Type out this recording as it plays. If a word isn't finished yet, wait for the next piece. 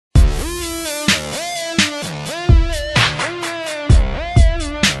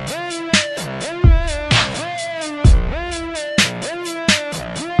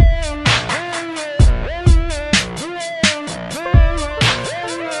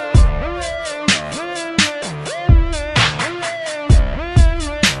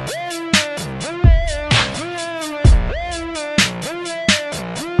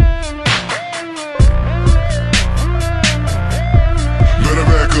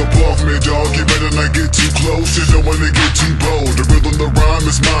me, dog, you better not get too close. You don't wanna get too bold. The rhythm, the rhyme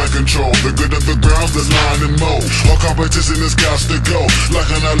is mind control. The good of the ground's the line and mold. All competition is got to go. Like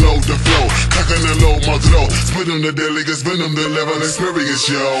an I load the flow, cocking and load my throat. Spit on the delicate, venom, the level experience,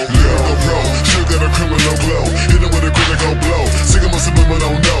 yo. Lyrical pro, still got a criminal glow. Hit him with a critical blow. Sing him a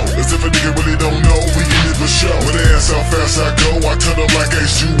subliminal no. As if a nigga really don't know, we in it for show. When they ask how fast I go, I tell them like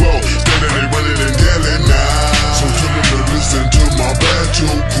H2O. Standing they running and yelling now. So tell them to listen to my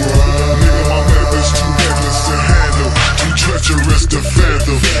battle cry. Nigga, my map is too reckless to handle, too treacherous to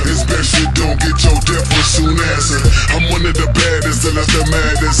fathom. It's best you don't get your death will soon answer. I'm one of the baddest, and that's the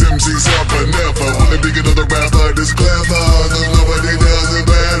maddest MCs out but never. Wanna be another rapper that's clever, cause nobody does it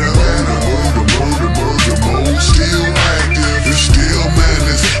better. Murder mode, still active, it's still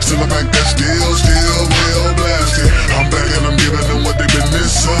madness. Still a back that's still well blasted. I'm back and I'm giving them what they've been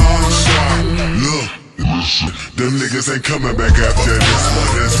missing. Look, them niggas ain't coming back after this one,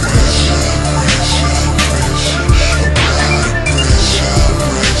 that's right.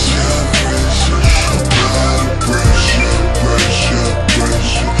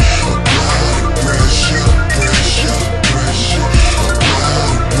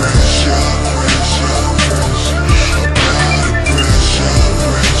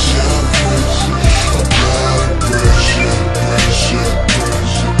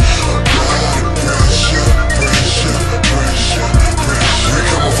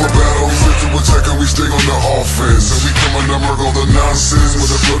 Nonsense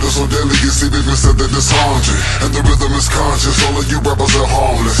with a flow that's so delicate, see people said that it's haunted. And the rhythm is conscious, all of you rappers are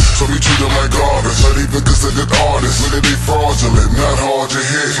harmless. So we treat them like garbage, not even considered artists. Will they be fraudulent, not hard to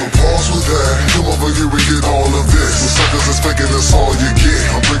hit. So pause with that, come over here and get all of this. The suckers are faking, that's all you get.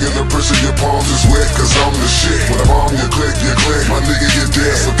 I'm bringing the pressure, your palms is wet, cause I'm the shit. When I bomb, you click, my nigga, you're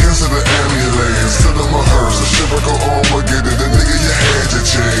dead. So cancel the ambulance, send them a hearse. A ship go on, we'll get it, the nigga, you had your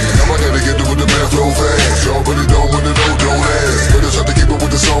chain. Now I gotta get to with the man flow fast. You already don't wanna know, don't ask. But it's hard to keep up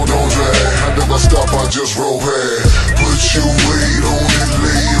with the song, don't drag. I never stop, I just roll past. Put your weight on it,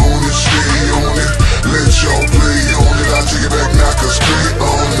 lay on it, stay on it. Let y'all play on it, I'll take it back, knock us straight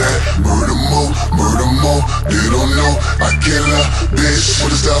on that. Murder more, they don't know. I kill a bitch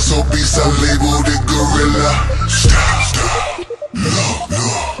with a style so beast, I labeled it gorilla. Stop, look,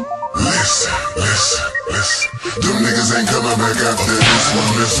 listen. Them niggas ain't coming back after this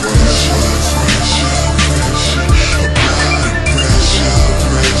one.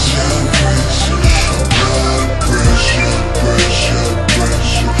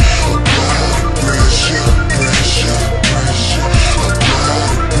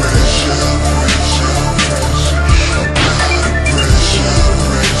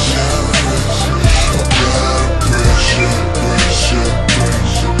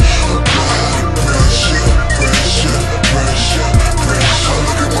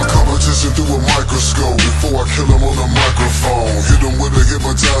 Before I kill him on the microphone, hit him with a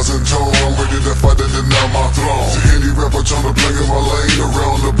hypnotizing tone. I'm ready to fight and deny my throne. The handy rapper trying to play in my lane.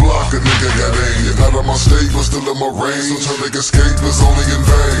 Around the block, a nigga got aim. You're not in my state, but still in my range. So trying to escape is only in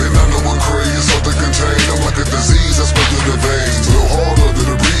vain. And I know what Krayzie is hard to contain. I'm like a disease that's spread through the veins. A little harder than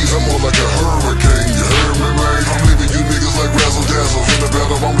the breeze, I'm more like a hurricane. You heard me, man? I'm leaving you niggas like razzle dazzle. In the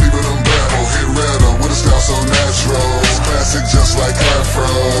battle, I'm leaving them battle. Hit rattle with a style so natural. It's classic just like Afro.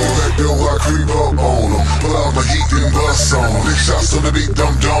 Back door, I creep up on them. Pull out the heat and bust on them. Big shots to the beat,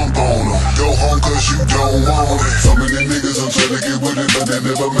 dump on them. Go home cause you don't want it. So many niggas I'm trying to get with it, but they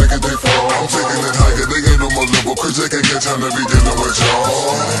never make it, they fall. I'm taking it higher, they ain't on my level. Krayzie can't get time to be dealing with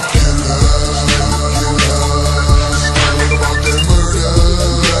y'all.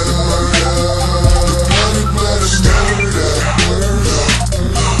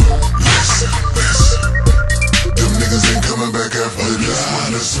 Listen. Them niggas ain't coming back after this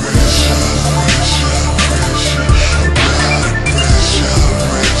one, this man.